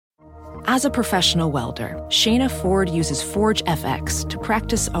As a professional welder, Shayna Ford uses Forge FX to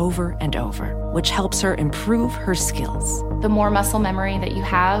practice over and over, which helps her improve her skills. The more muscle memory that you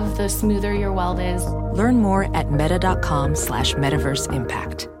have, the smoother your weld is. Learn more at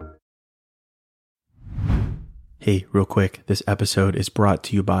meta.com/metaverseimpact. Hey, real quick, this episode is brought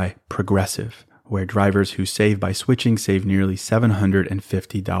to you by Progressive, where drivers who save by switching save nearly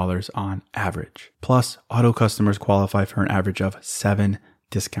 $750 on average. Plus, auto customers qualify for an average of 7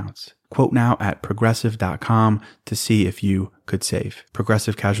 discounts. Quote now at progressive.com to see if you could save.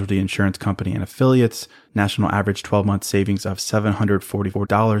 Progressive Casualty Insurance Company and Affiliates. National average 12-month savings of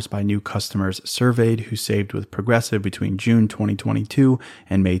 $744 by new customers surveyed who saved with Progressive between June 2022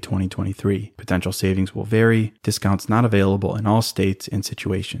 and May 2023. Potential savings will vary. Discounts not available in all states and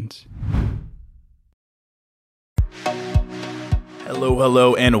situations.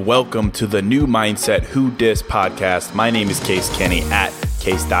 Hello, and welcome to the New Mindset Who Dis podcast. My name is Case Kenny at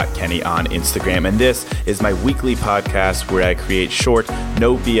Case.Kenny on Instagram, and this is my weekly podcast where I create short,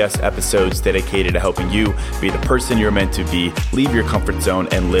 no BS episodes dedicated to helping you be the person you're meant to be, leave your comfort zone,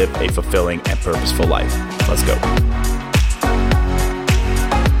 and live a fulfilling and purposeful life. Let's go.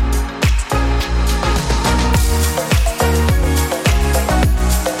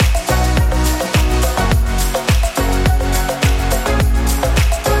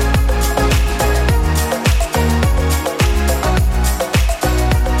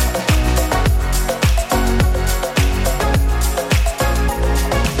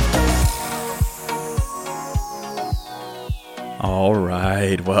 All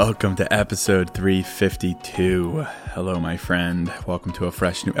right, welcome to episode 352. Hello, my friend. Welcome to a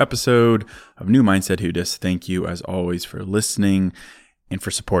fresh new episode of New Mindset Who Dis. Thank you, as always, for listening and for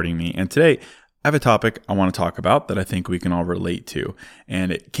supporting me. And today, I have a topic I want to talk about that I think we can all relate to.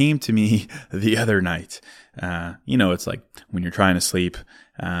 And it came to me the other night. It's like when you're trying to sleep,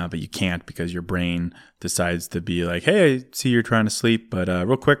 but you can't because your brain decides to be like, hey, I see you're trying to sleep, but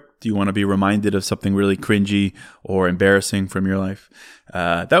real quick, do you want to be reminded of something really cringy or embarrassing from your life?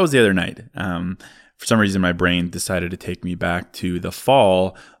 That was the other night. For some reason, my brain decided to take me back to the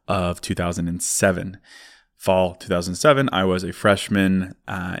fall of 2007. Fall 2007, I was a freshman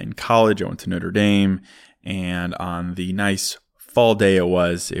in college. I went to Notre Dame, and on the nice fall day it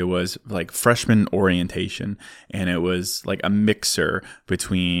was like freshman orientation, and it was like a mixer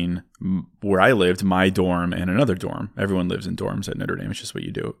between where I lived, my dorm, and another dorm. Everyone lives in dorms at Notre Dame. It's just what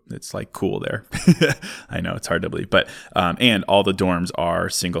you do. It's like cool there. I know it's hard to believe, but and all the dorms are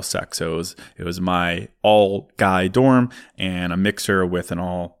single sex. So it was my all guy dorm and a mixer with an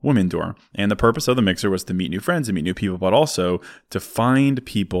all women dorm. And the purpose of the mixer was to meet new friends and meet new people, but also to find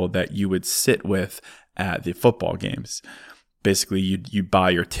people that you would sit with at the football games. Basically, you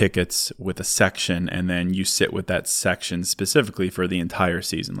buy your tickets with a section, and then you sit with that section specifically for the entire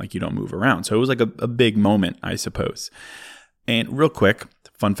season. Like, you don't move around. So it was like a big moment, I suppose. And real quick,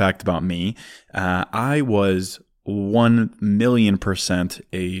 fun fact about me, I was 1,000,000%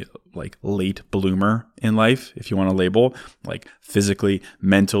 a like late bloomer in life, if you want to label, like physically,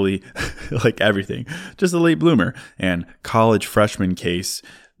 mentally, like everything. Just a late bloomer. And college freshman Case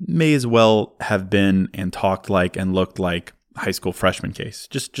may as well have been and talked like and looked like high school freshman Case,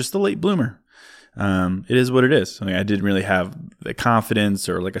 just a late bloomer. It is what it is. I mean, I didn't really have the confidence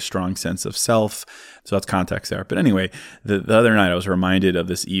or like a strong sense of self, so that's context there. But anyway, the other night I was reminded of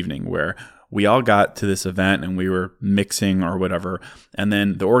this evening where we all got to this event and we were mixing or whatever, and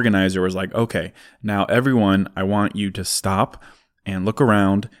then the organizer was like, okay, now everyone, I want you to stop and look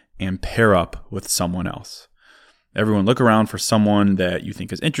around and pair up with someone else. Everyone look around for someone that you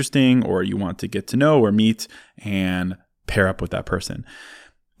think is interesting or you want to get to know or meet, and pair up with that person.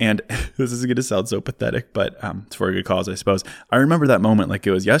 And this is going to sound so pathetic, but it's for a good cause, I suppose. I remember that moment like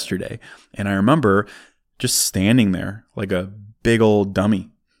it was yesterday. And I remember just standing there like a big old dummy,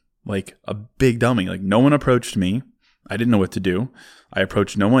 like a big dummy. Like, no one approached me. I didn't know what to do. I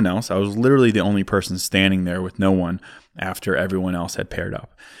approached no one else. I was literally the only person standing there with no one after everyone else had paired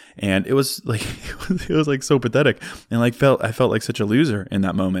up. And it was like, it was like so pathetic. And like I felt like such a loser in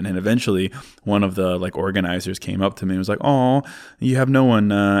that moment. And eventually one of the like organizers came up to me and was like, oh, you have no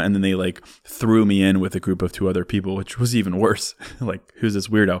one. And then they like threw me in with a group of 2 other people, which was even worse. Like, who's this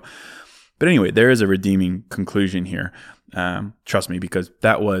weirdo? But anyway, there is a redeeming conclusion here. Trust me, because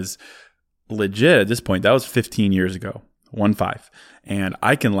that was legit at this point. That was 15 years ago, 15. And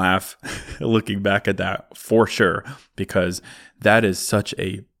I can laugh looking back at that for sure, because that is such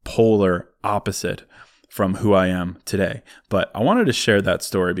a polar opposite from who I am today. But I wanted to share that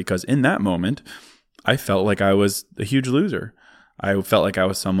story because in that moment, I felt like I was a huge loser. I felt like I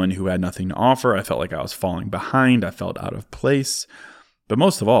was someone who had nothing to offer. I felt like I was falling behind. I felt out of place. But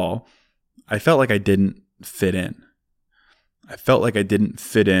most of all, I felt like I didn't fit in. I felt like I didn't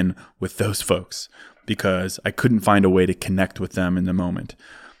fit in with those folks because I couldn't find a way to connect with them in the moment.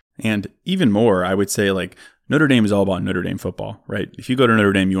 And even more, I would say like Notre Dame is all about Notre Dame football, right? If you go to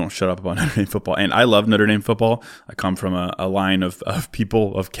Notre Dame, you won't shut up about Notre Dame football. And I love Notre Dame football. I come from a line of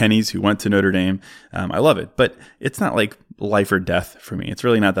people, of Kennys who went to Notre Dame. I love it, but it's not like life or death for me. It's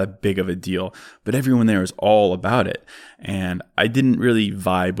really not that big of a deal, but everyone there is all about it. And I didn't really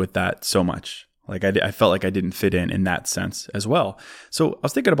vibe with that so much. Like I felt like I didn't fit in that sense as well. So I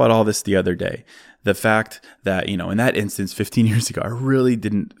was thinking about all this the other day. The fact that, in that instance, 15 years ago, I really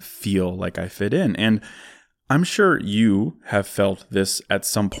didn't feel like I fit in. And I'm sure you have felt this at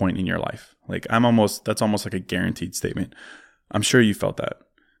some point in your life. Like that's almost like a guaranteed statement. I'm sure you felt that.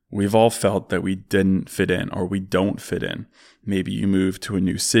 We've all felt that we didn't fit in or we don't fit in. Maybe you moved to a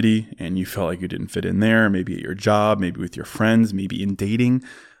new city and you felt like you didn't fit in there. Maybe at your job, maybe with your friends, maybe in dating.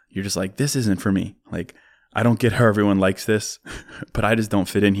 You're just like, this isn't for me. Like, I don't get how everyone likes this, but I just don't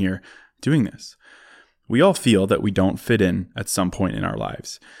fit in here doing this. We all feel that we don't fit in at some point in our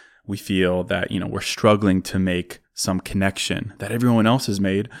lives. We feel that, we're struggling to make some connection that everyone else has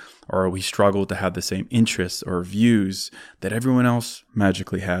made, or we struggle to have the same interests or views that everyone else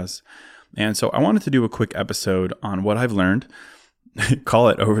magically has. And so I wanted to do a quick episode on what I've learned, call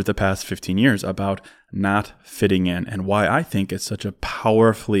it over the past 15 years, about not fitting in and why I think it's such a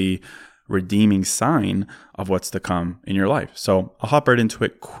powerfully redeeming sign of what's to come in your life. So I'll hop right into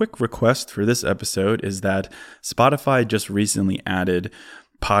it. Quick request for this episode is that Spotify just recently added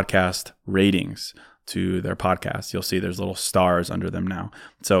podcast ratings to their podcast. You'll see there's little stars under them now.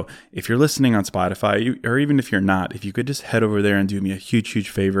 So if you're listening on Spotify, or even if you're not, if you could just head over there and do me a huge, huge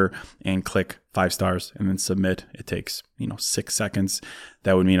favor and click 5 stars and then submit. It takes, 6 seconds.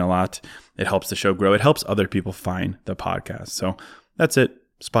 That would mean a lot. It helps the show grow. It helps other people find the podcast. So that's it.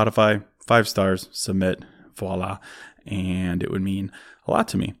 Spotify, 5 stars, submit, voila. And it would mean a lot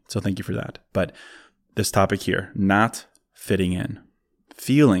to me. So thank you for that. But this topic here, not fitting in,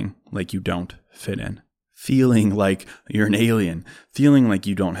 feeling like you don't fit in, feeling like you're an alien, feeling like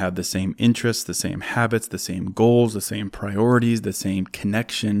you don't have the same interests, the same habits, the same goals, the same priorities, the same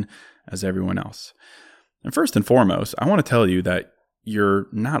connection as everyone else. And first and foremost, I want to tell you that you're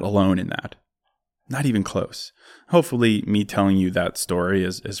not alone in that. Not even close. Hopefully me telling you that story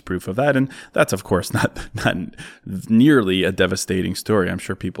is proof of that. And that's, of course, not nearly a devastating story. I'm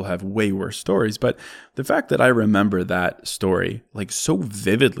sure people have way worse stories. But the fact that I remember that story like so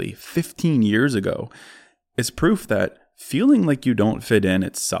vividly 15 years ago is proof that feeling like you don't fit in,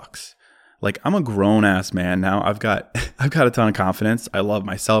 it sucks. Like, I'm a grown ass man now. I've got a ton of confidence. I love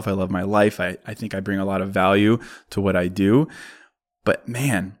myself. I love my life. I think I bring a lot of value to what I do. But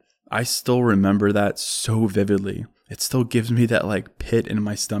man, I still remember that so vividly. It still gives me that like pit in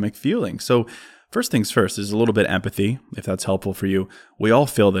my stomach feeling. So first things first, there's a little bit of empathy, if that's helpful for you. We all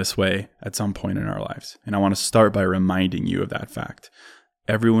feel this way at some point in our lives. And I want to start by reminding you of that fact.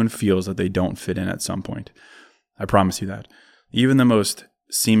 Everyone feels that they don't fit in at some point. I promise you that. Even the most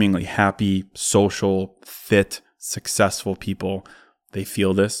seemingly happy, social, fit, successful people, they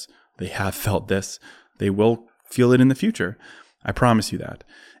feel this. They have felt this. They will feel it in the future. I promise you that.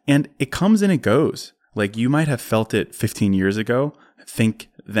 And it comes and it goes. Like, you might have felt it 15 years ago, think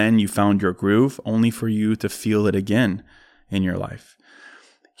then you found your groove, only for you to feel it again in your life.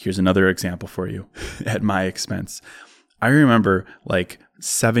 Here's another example for you at my expense. I remember like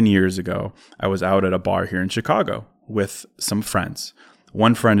 7 years ago, I was out at a bar here in Chicago with some friends.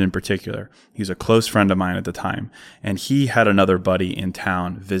 One friend in particular, he was a close friend of mine at the time, and he had another buddy in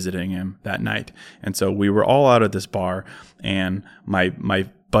town visiting him that night. And so we were all out at this bar, and my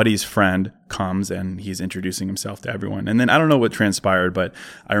buddy's friend comes and he's introducing himself to everyone. And then I don't know what transpired, but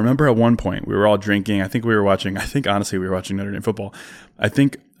I remember at one point we were all drinking. I think honestly we were watching Notre Dame football. I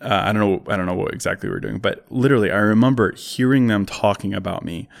don't know what exactly we were doing, but literally I remember hearing them talking about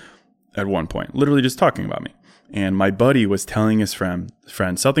me at one point, literally just talking about me. And my buddy was telling his friend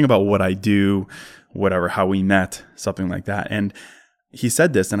something about what I do, whatever, how we met, something like that. And he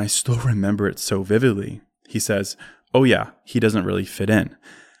said this, and I still remember it so vividly. He says, "Oh yeah, he doesn't really fit in."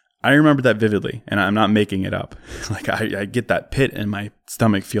 I remember that vividly, and I'm not making it up. Like, I get that pit in my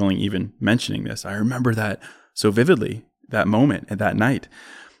stomach feeling even mentioning this. I remember that so vividly, that moment and that night.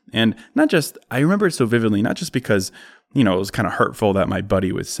 And I remember it so vividly, not just because, it was kind of hurtful that my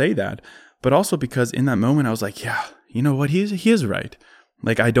buddy would say that, but also because in that moment I was like, yeah, you know what? He is right.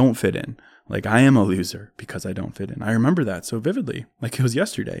 Like, I don't fit in. Like, I am a loser because I don't fit in. I remember that so vividly, like it was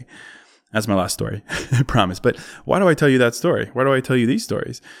yesterday. That's my last story, I promise. But why do I tell you that story? Why do I tell you these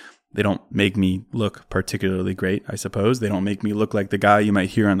stories? They don't make me look particularly great, I suppose. They don't make me look like the guy you might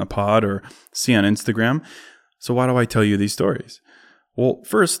hear on the pod or see on Instagram. So why do I tell you these stories? Well,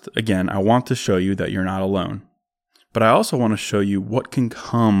 first, again, I want to show you that you're not alone. But I also want to show you what can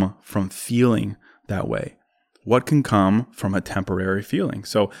come from feeling that way. What can come from a temporary feeling.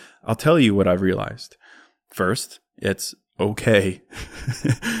 So I'll tell you what I've realized. First, it's okay.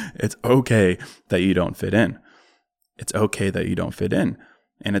 It's okay that you don't fit in. It's okay that you don't fit in.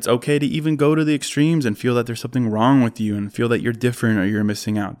 And it's okay to even go to the extremes and feel that there's something wrong with you and feel that you're different or you're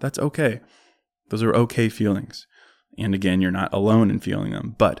missing out. That's okay. Those are okay feelings. And again, you're not alone in feeling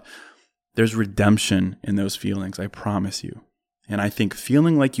them. But there's redemption in those feelings, I promise you. And I think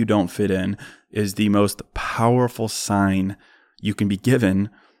feeling like you don't fit in is the most powerful sign you can be given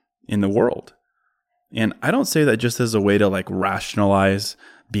in the world. And I don't say that just as a way to like rationalize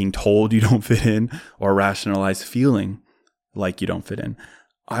being told you don't fit in or rationalize feeling like you don't fit in.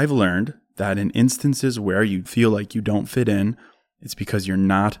 I've learned that in instances where you feel like you don't fit in, it's because you're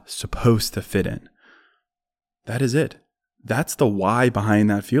not supposed to fit in. That is it. That's the why behind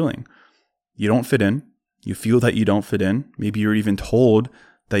that feeling. You don't fit in. You feel that you don't fit in. Maybe you're even told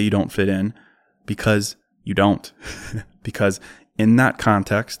that you don't fit in because you don't. Because in that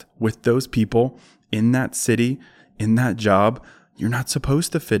context, with those people, in that city, in that job, you're not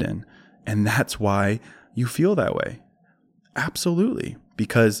supposed to fit in. And that's why you feel that way. Absolutely.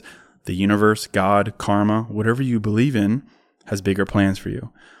 Because the universe, God, karma, whatever you believe in, has bigger plans for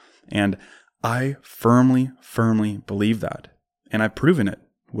you. And I firmly believe that. And I've proven it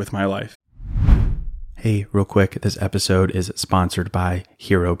with my life. Hey, real quick, this episode is sponsored by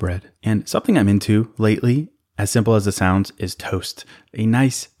Hero Bread. And something I'm into lately, as simple as it sounds, is toast. A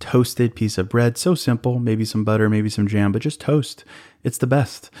nice toasted piece of bread, so simple, maybe some butter, maybe some jam, but just toast. It's the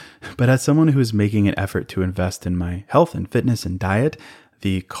best. But as someone who is making an effort to invest in my health and fitness and diet,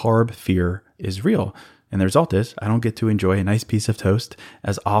 the carb fear is real. And the result is I don't get to enjoy a nice piece of toast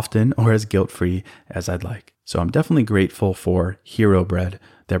as often or as guilt-free as I'd like. So I'm definitely grateful for Hero Bread.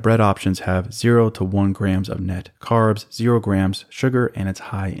 Their bread options have 0 to 1 grams of net carbs, 0 grams sugar, and it's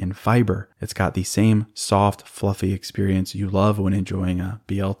high in fiber. It's got the same soft, fluffy experience you love when enjoying a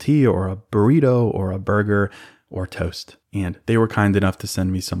BLT or a burrito or a burger or toast. And they were kind enough to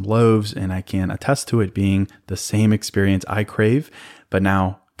send me some loaves, and I can attest to it being the same experience I crave, but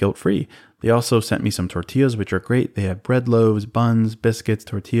now guilt-free. They also sent me some tortillas, which are great. They have bread loaves, buns, biscuits,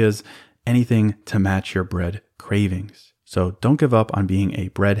 tortillas, anything to match your bread cravings. So don't give up on being a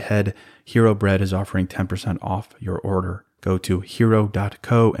breadhead. Hero Bread is offering 10% off your order. Go to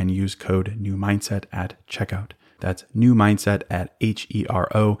hero.co and use code NEWMINDSET at checkout. That's new mindset at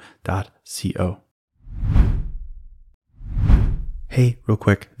hero.co. Hey, real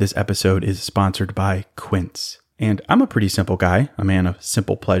quick, this episode is sponsored by Quince. And I'm a pretty simple guy, a man of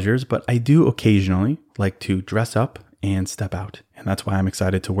simple pleasures, but I do occasionally like to dress up and step out. And that's why I'm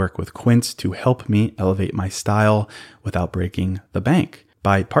excited to work with Quince to help me elevate my style without breaking the bank.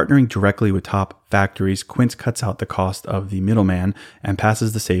 By partnering directly with top factories, Quince cuts out the cost of the middleman and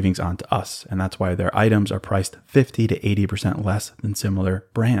passes the savings on to us. And that's why their items are priced 50 to 80% less than similar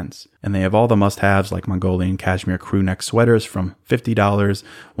brands. And they have all the must-haves like Mongolian cashmere crew neck sweaters from $50,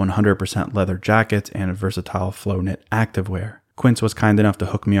 100% leather jackets, and versatile flow knit activewear. Quince was kind enough to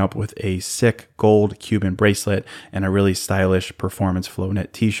hook me up with a sick gold Cuban bracelet and a really stylish performance flow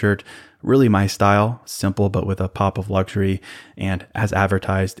knit t-shirt. Really my style, simple but with a pop of luxury, and as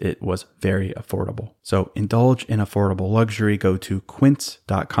advertised, it was very affordable. So indulge in affordable luxury. Go to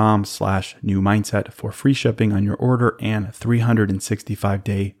quince.com/newmindset for free shipping on your order and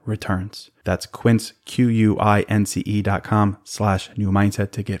 365-day returns. That's Quince,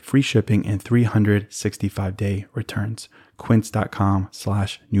 QUINCE.com/newmindset to get free shipping and 365-day returns.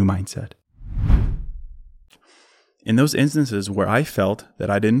 Quince.com/newmindset. In those instances where I felt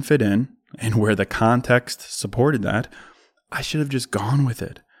that I didn't fit in and where the context supported that, I should have just gone with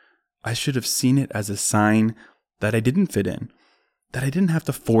it. I should have seen it as a sign that I didn't fit in, that I didn't have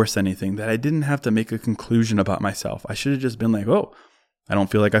to force anything, that I didn't have to make a conclusion about myself. I should have just been like, oh, I don't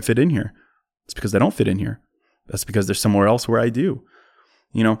feel like I fit in here. It's because I don't fit in here. That's because there's somewhere else where I do,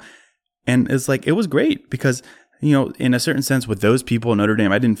 and it's like, it was great because in a certain sense with those people in Notre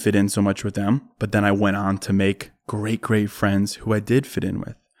Dame, I didn't fit in so much with them, but then I went on to make great friends who I did fit in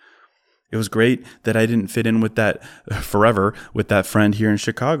with. It was great that I didn't fit in with that forever with that friend here in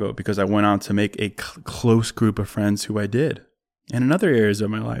Chicago because I went on to make a close group of friends who I did. And in other areas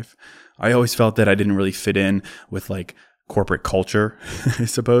of my life, I always felt that I didn't really fit in with like corporate culture, I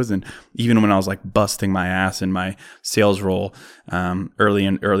suppose. And even when I was like busting my ass in my sales role early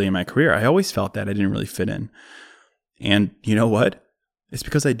in my career, I always felt that I didn't really fit in. And you know what? It's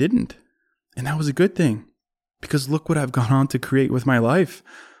because I didn't. And that was a good thing, because look what I've gone on to create with my life.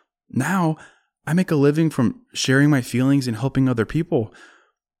 Now I make a living from sharing my feelings and helping other people.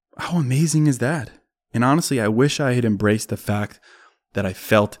 How amazing is that? And honestly, I wish I had embraced the fact that I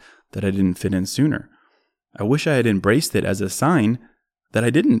felt that I didn't fit in sooner. I wish I had embraced it as a sign that I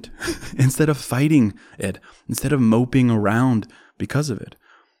didn't, instead of fighting it, instead of moping around because of it.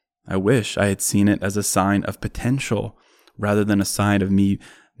 I wish I had seen it as a sign of potential rather than a sign of me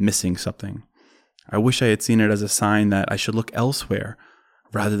missing something. I wish I had seen it as a sign that I should look elsewhere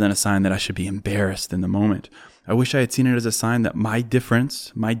rather than a sign that I should be embarrassed in the moment. I wish I had seen it as a sign that my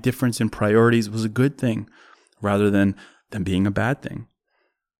difference in priorities was a good thing rather than being a bad thing.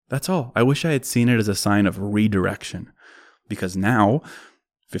 That's all. I wish I had seen it as a sign of redirection, because now,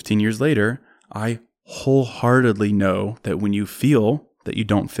 15 years later, I wholeheartedly know that when you feel that you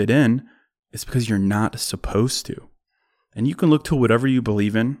don't fit in, it's because you're not supposed to. And you can look to whatever you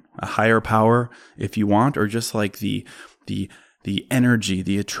believe in, a higher power if you want, or just like the energy,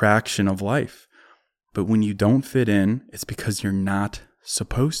 the attraction of life. But when you don't fit in, it's because you're not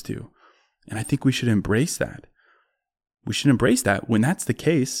supposed to. And I think we should embrace that. We should embrace that. When that's the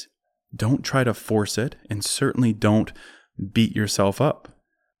case, don't try to force it, and certainly don't beat yourself up,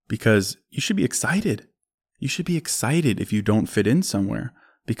 because you should be excited. You should be excited if you don't fit in somewhere,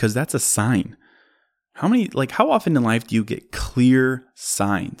 because that's a sign. How often in life do you get clear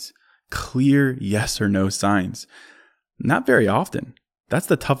signs, clear yes or no signs? Not very often. That's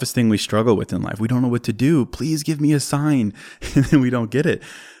the toughest thing we struggle with in life. We don't know what to do. Please give me a sign. And then we don't get it.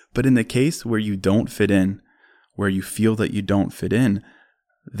 But in the case where you don't fit in, where you feel that you don't fit in,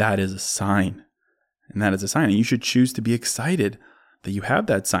 that is a sign. And that is a sign. And you should choose to be excited that you have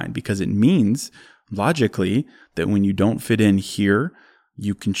that sign, because it means logically that when you don't fit in here,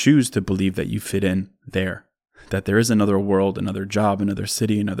 you can choose to believe that you fit in there, that there is another world, another job, another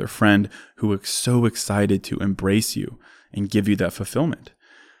city, another friend who is so excited to embrace you and give you that fulfillment.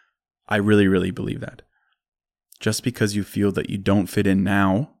 I really, really believe that. Just because you feel that you don't fit in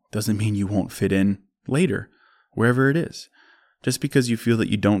now doesn't mean you won't fit in later, wherever it is. Just because you feel that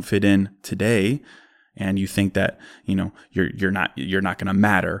you don't fit in today and you think that, you're not going to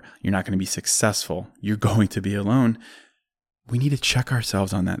matter, you're not going to be successful, you're going to be alone, we need to check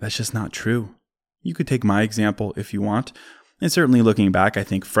ourselves on that. That's just not true. You could take my example if you want. And certainly looking back, I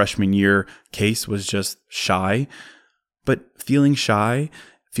think freshman year case was just shy. But feeling shy,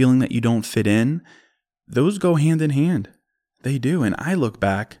 feeling that you don't fit in, those go hand in hand. They do. And I look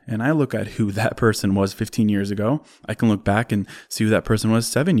back and I look at who that person was 15 years ago. I can look back and see who that person was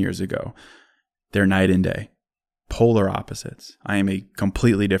 7 years ago. They're night and day, polar opposites. I am a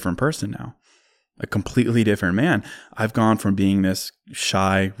completely different person now, a completely different man. I've gone from being this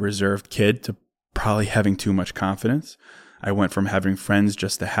shy, reserved kid to probably having too much confidence. I went from having friends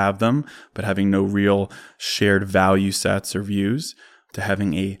just to have them, but having no real shared value sets or views, to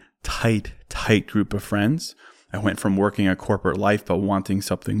having a tight group of friends. I went from working a corporate life but wanting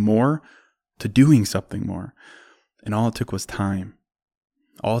something more to doing something more. And all it took was time.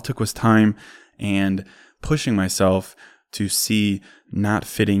 All it took was time and pushing myself to see not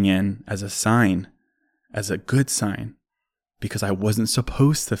fitting in as a sign, as a good sign, because I wasn't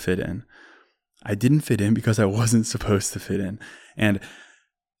supposed to fit in. I didn't fit in because I wasn't supposed to fit in. And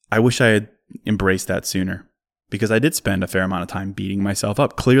I wish I had embraced that sooner, because I did spend a fair amount of time beating myself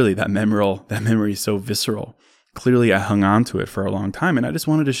up. Clearly, that memory is so visceral. Clearly, I hung on to it for a long time. And I just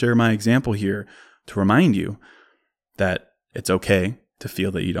wanted to share my example here to remind you that it's okay to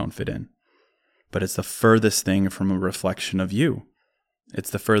feel that you don't fit in. But it's the furthest thing from a reflection of you. It's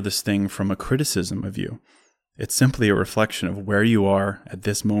the furthest thing from a criticism of you. It's simply a reflection of where you are at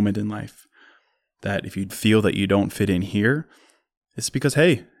this moment in life. That if you feel that you don't fit in here, it's because,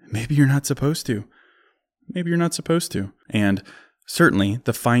 hey, maybe you're not supposed to. Maybe you're not supposed to. And certainly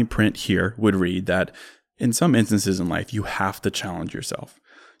the fine print here would read that in some instances in life, you have to challenge yourself.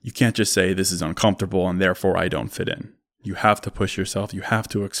 You can't just say this is uncomfortable and therefore I don't fit in. You have to push yourself. You have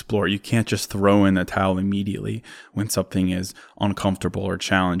to explore. You can't just throw in the towel immediately when something is uncomfortable or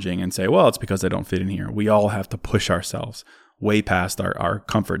challenging and say, well, it's because I don't fit in here. We all have to push ourselves way past our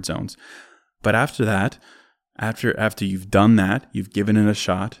comfort zones. But after that, after you've done that, you've given it a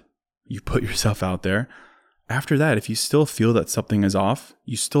shot, you put yourself out there. After that, if you still feel that something is off,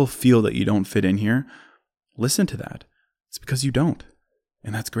 you still feel that you don't fit in here, listen to that. It's because you don't.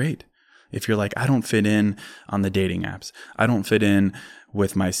 And that's great. If you're like, I don't fit in on the dating apps, I don't fit in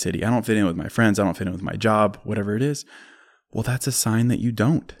with my city, I don't fit in with my friends, I don't fit in with my job, whatever it is, well, that's a sign that you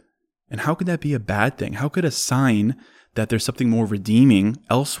don't. And how could that be a bad thing? How could a sign that there's something more redeeming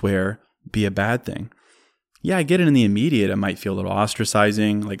elsewhere be a bad thing? Yeah, I get it in the immediate. It might feel a little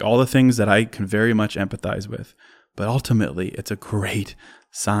ostracizing, like all the things that I can very much empathize with. But ultimately, it's a great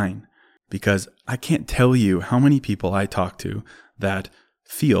sign, because I can't tell you how many people I talk to that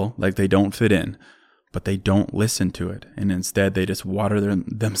feel like they don't fit in, but they don't listen to it. And instead, they just water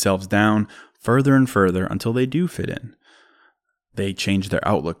themselves down further and further until they do fit in. They change their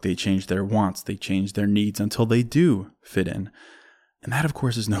outlook, they change their wants, they change their needs until they do fit in. And that, of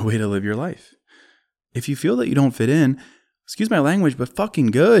course, is no way to live your life. If you feel that you don't fit in, excuse my language, but fucking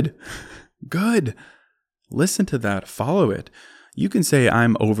good. Good. Listen to that, follow it. You can say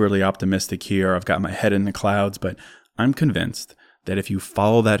I'm overly optimistic here, I've got my head in the clouds, but I'm convinced that if you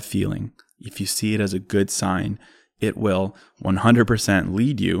follow that feeling, if you see it as a good sign, it will 100%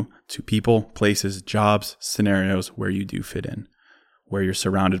 lead you to people, places, jobs, scenarios where you do fit in, where you're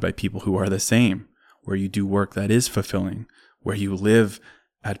surrounded by people who are the same, where you do work that is fulfilling, where you live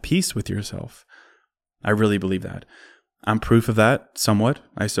at peace with yourself. I really believe that. I'm proof of that somewhat,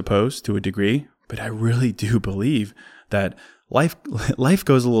 I suppose, to a degree, but I really do believe that life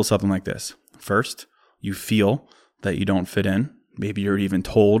goes a little something like this. First, you feel that you don't fit in. Maybe you're even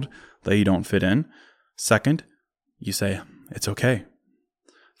told that you don't fit in. Second, you say, it's okay.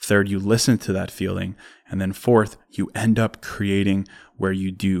 Third, you listen to that feeling. And then fourth, you end up creating where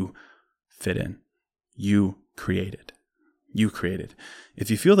you do fit in. You create it. You create it.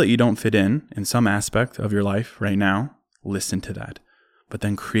 If you feel that you don't fit in some aspect of your life right now, listen to that. But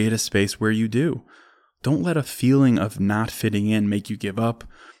then create a space where you do. Don't let a feeling of not fitting in make you give up.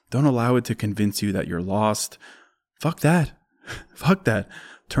 Don't allow it to convince you that you're lost. Fuck that. Fuck that.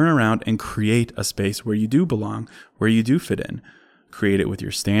 Turn around and create a space where you do belong, where you do fit in. Create it with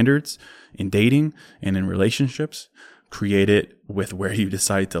your standards in dating and in relationships. Create it with where you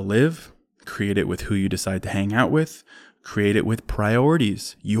decide to live. Create it with who you decide to hang out with. Create it with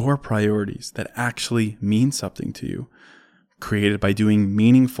priorities, your priorities that actually mean something to you. Create it by doing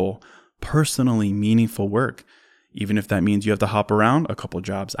meaningful, personally meaningful work, even if that means you have to hop around a couple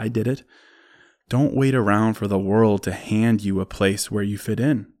jobs. I did it. Don't wait around for the world to hand you a place where you fit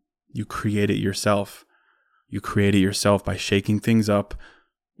in. You create it yourself. You create it yourself by shaking things up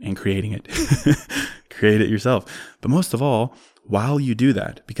and creating it. Create it yourself. But most of all, while you do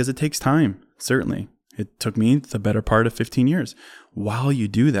that, because it takes time, certainly. It took me the better part of 15 years. While you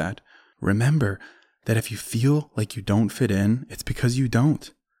do that, remember that if you feel like you don't fit in, it's because you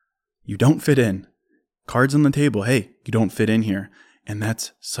don't. You don't fit in. Cards on the table. Hey, you don't fit in here. And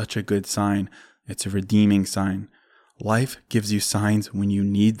that's such a good sign. It's a redeeming sign. Life gives you signs when you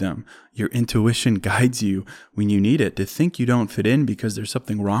need them. Your intuition guides you when you need it. To think you don't fit in because there's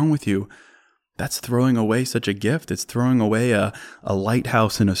something wrong with you, that's throwing away such a gift. It's throwing away a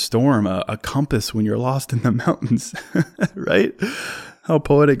lighthouse in a storm, a compass when you're lost in the mountains, right? How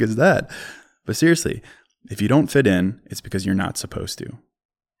poetic is that? But seriously, if you don't fit in, it's because you're not supposed to.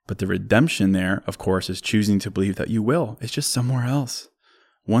 But the redemption there, of course, is choosing to believe that you will. It's just somewhere else.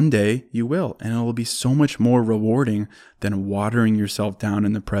 One day you will, and it will be so much more rewarding than watering yourself down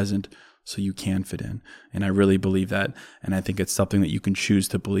in the present so you can fit in. And I really believe that. And I think it's something that you can choose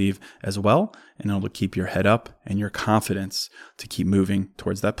to believe as well. And it'll keep your head up and your confidence to keep moving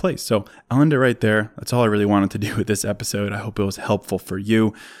towards that place. So I'll end it right there. That's all I really wanted to do with this episode. I hope it was helpful for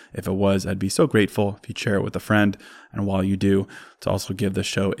you. If it was, I'd be so grateful if you'd share it with a friend. And while you do, to also give the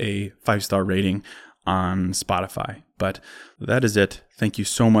show a 5-star rating on Spotify. But that is it. Thank you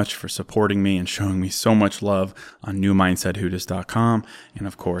so much for supporting me and showing me so much love on newmindsethootist.com. And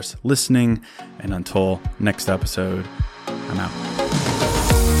of course, listening. And until next episode, I'm out.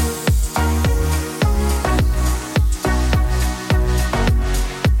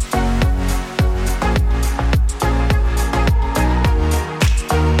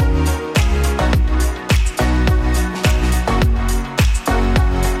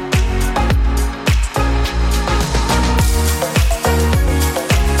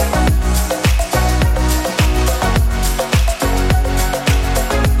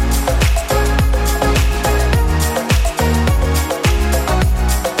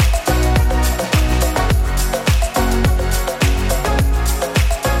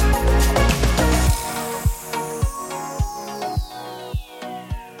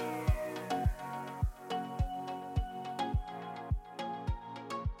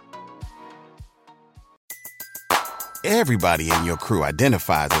 Everybody in your crew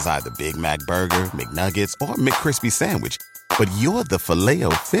identifies as either Big Mac Burger, McNuggets, or McCrispy Sandwich. But you're the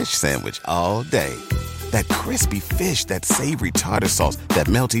Filet-O-Fish Sandwich all day. That crispy fish, that savory tartar sauce, that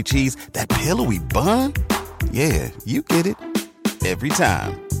melty cheese, that pillowy bun. Yeah, you get it. Every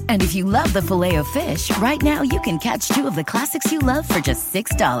time. And if you love the Filet-O-Fish, right now you can catch two of the classics you love for just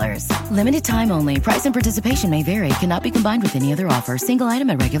 $6. Limited time only. Price and participation may vary. Cannot be combined with any other offer. Single item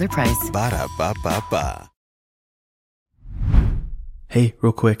at regular price. Ba-da-ba-ba-ba. Hey,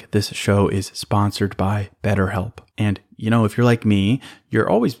 real quick, this show is sponsored by BetterHelp. And, if you're like me, you're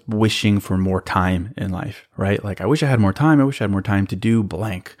always wishing for more time in life, right? Like, I wish I had more time. I wish I had more time to do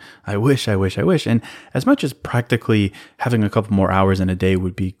blank. I wish. And as much as practically having a couple more hours in a day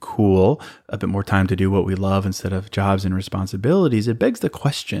would be cool, a bit more time to do what we love instead of jobs and responsibilities, it begs the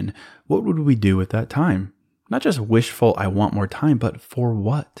question, what would we do with that time? Not just wishful, I want more time, but for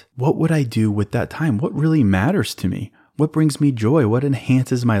what? What would I do with that time? What really matters to me? What brings me joy? What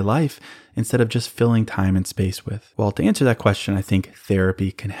enhances my life instead of just filling time and space with? Well, to answer that question, I think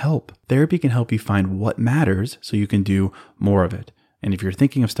therapy can help. Therapy can help you find what matters so you can do more of it. And if you're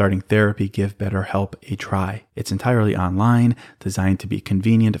thinking of starting therapy, give BetterHelp a try. It's entirely online, designed to be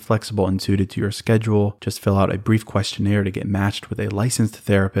convenient, flexible, and suited to your schedule. Just fill out a brief questionnaire to get matched with a licensed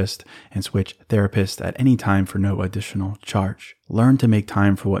therapist and switch therapists at any time for no additional charge. Learn to make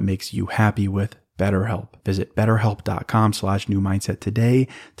time for what makes you happy with BetterHelp. Visit betterhelp.com/newmindset today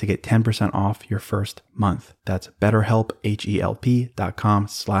to get 10% off your first month. That's BetterHelp,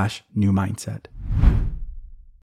 HELP.com/newmindset.